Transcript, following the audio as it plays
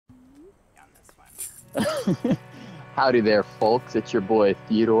Howdy there, folks. It's your boy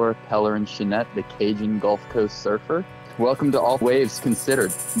Theodore Peller and Jeanette, the Cajun Gulf Coast surfer. Welcome to All Waves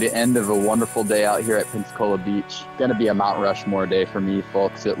Considered, the end of a wonderful day out here at Pensacola Beach. Gonna be a Mount Rushmore day for me,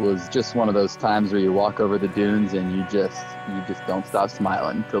 folks. It was just one of those times where you walk over the dunes and you just don't stop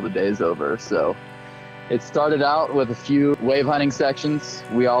smiling until the day's over. So it started out with a few wave hunting sections.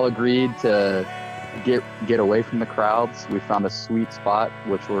 We all agreed to get away from the crowds. We found a sweet spot,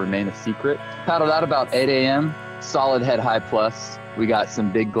 which will remain a secret. Paddled out about 8 a.m., solid head high plus. We got some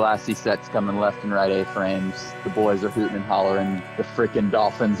big glassy sets coming left and right A-frames. The boys are hooting and hollering. The freaking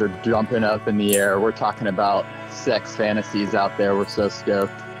dolphins are jumping up in the air. We're talking about sex fantasies out there. We're so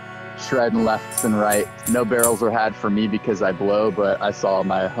stoked. Shredding lefts and right. No barrels were had for me because I blow, but I saw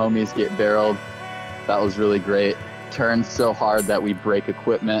my homies get barreled. That was really great. Turned so hard that we break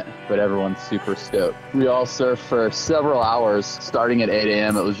equipment, but everyone's super stoked. We all surfed for several hours, starting at 8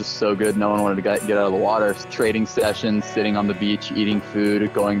 a.m. It was just so good. No one wanted to get out of the water. Trading sessions, sitting on the beach, eating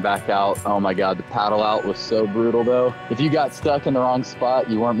food, going back out. Oh my God, the paddle out was so brutal though. If you got stuck in the wrong spot,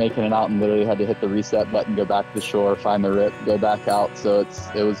 you weren't making it out and literally had to hit the reset button, go back to the shore, find the rip, go back out. So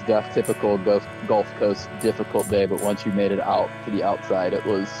it was typical Gulf Coast difficult day, but once you made it out to the outside,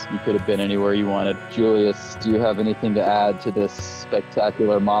 you could have been anywhere you wanted. Julius, do you have anything to add to this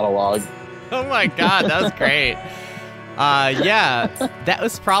spectacular monologue? Oh my God, that was great. Yeah, that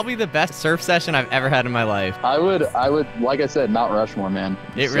was probably the best surf session I've ever had in my life. I would, like I said, Mount Rushmore, man.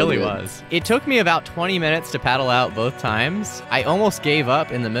 It really was. It took me about 20 minutes to paddle out both times. I almost gave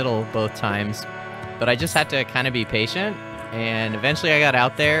up in the middle both times, but I just had to kind of be patient, and eventually I got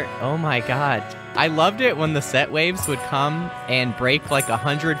out there. Oh my God. I loved it when the set waves would come and break like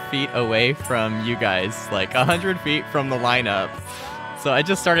 100 feet away from you guys, like 100 feet from the lineup. So I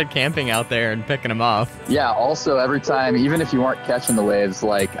just started camping out there and picking them off. Yeah, also every time, even if you weren't catching the waves,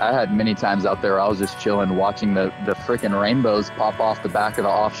 like I had many times out there, I was just chilling, watching the freaking rainbows pop off the back of the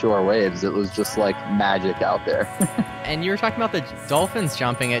offshore waves. It was just like magic out there. And you were talking about the dolphins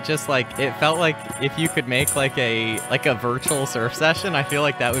jumping. It felt like if you could make like a virtual surf session, I feel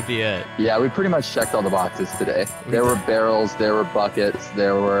like that would be it. Yeah, we pretty much checked all the boxes today. There were barrels, there were buckets,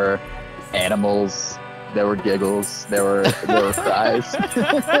 there were animals, there were giggles, there were cries.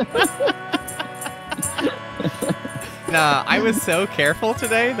 Nah, I was so careful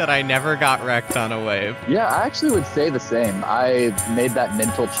today that I never got wrecked on a wave. Yeah, I actually would say the same. I made that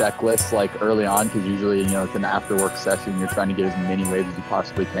mental checklist like early on because usually, it's an after work session. You're trying to get as many waves as you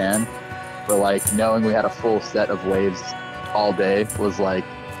possibly can. But like knowing we had a full set of waves all day was like,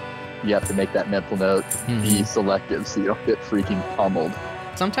 you have to make that mental note, be selective so you don't get freaking pummeled.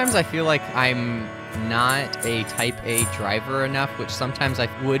 Sometimes I feel like I'm not a type A driver enough, which sometimes I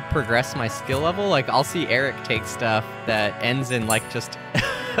would progress my skill level. Like I'll see Eric take stuff that ends in like just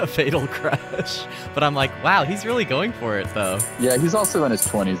a fatal crash, but I'm like, wow, he's really going for it though. Yeah, he's also in his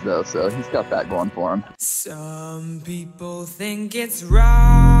 20s though, so he's got that going for him. Some people think it's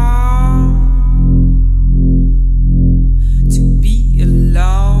wrong to be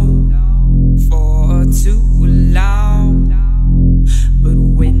alone for too long, but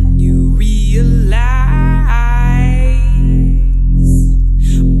when you realize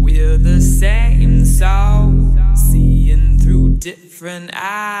we're the same soul, seeing through different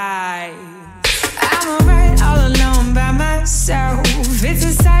eyes. I'm alright all alone by myself. It's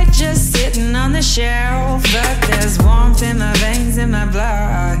a sight just sitting on the shelf, but there's warmth in my veins, in my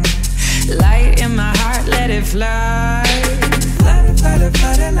blood, light in my heart, let it flood. Flood, flood,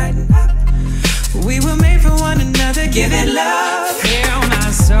 flood, lighten up. We were made for one another, give it love. Feel my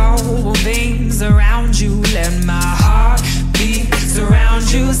soul beams around you, let my heart beat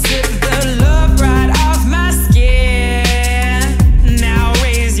surround you. Sip the love right off my skin. Now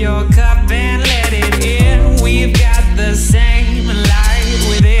raise your cup and let it in. We've got the same light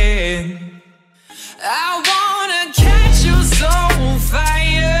within. I wanna catch your soul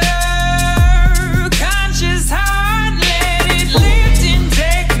fire, conscious heart, let it lift and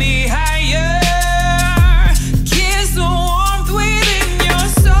take me higher. Kiss the warmth within your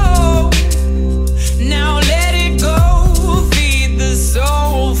soul. Now let it go, feed the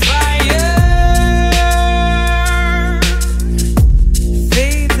soul fire.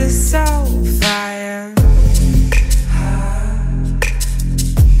 Feed the soul fire.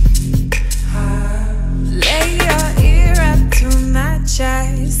 Lay your ear up to my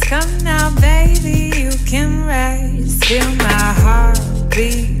chest. Come now, baby, you can rest. Feel my heart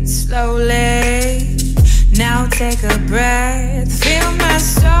beat slowly. Now take a breath. Feel my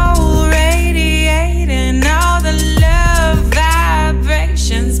soul radiating all the love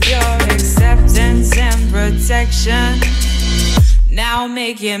vibrations, pure acceptance and protection. Now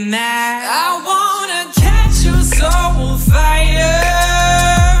make it mad. I wanna soul fire.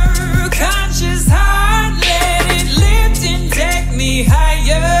 Conscious heart, let it lift and take me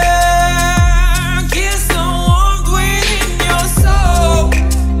higher. Kiss the warmth within your soul.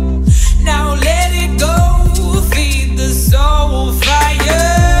 Now let it go, feed the soul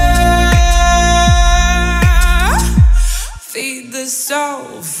fire. Feed the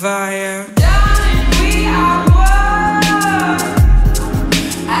soul fire. Darling, we are one.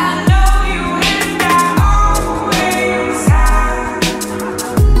 I know you and I always have.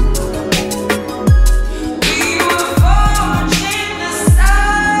 We were forged in the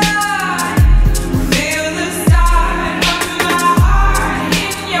sun. Feel the start of my heart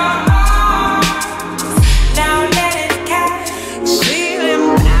in your arms. Now let it catch. Feeling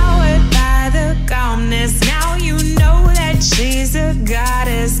powered by the calmness. Now you know that she's a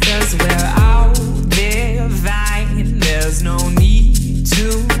goddess, 'cause we're all divine. There's no need to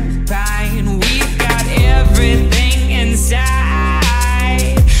pine. We've got everything inside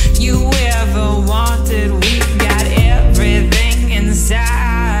you ever wanted. We've got everything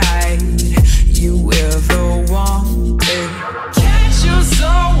inside you ever wanted. Catch your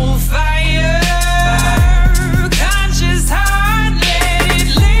soul fire. Conscious heart, let it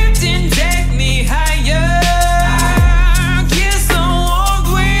lift and take me higher. Kiss the warmth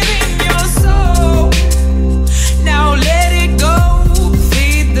within your soul. Now let it go,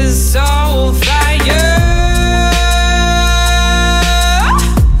 feed the soul fire.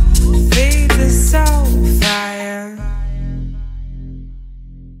 Feed the soul fire.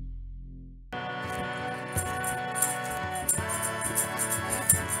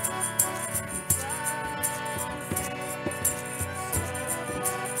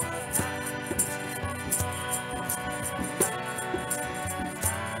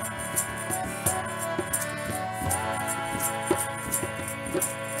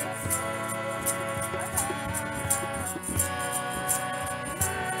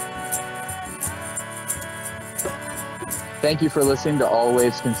 Thank you for listening to All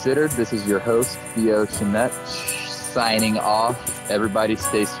Waves Considered. This is your host, Theo Chenette, signing off. Everybody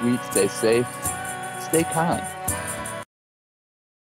stay sweet, stay safe, stay kind.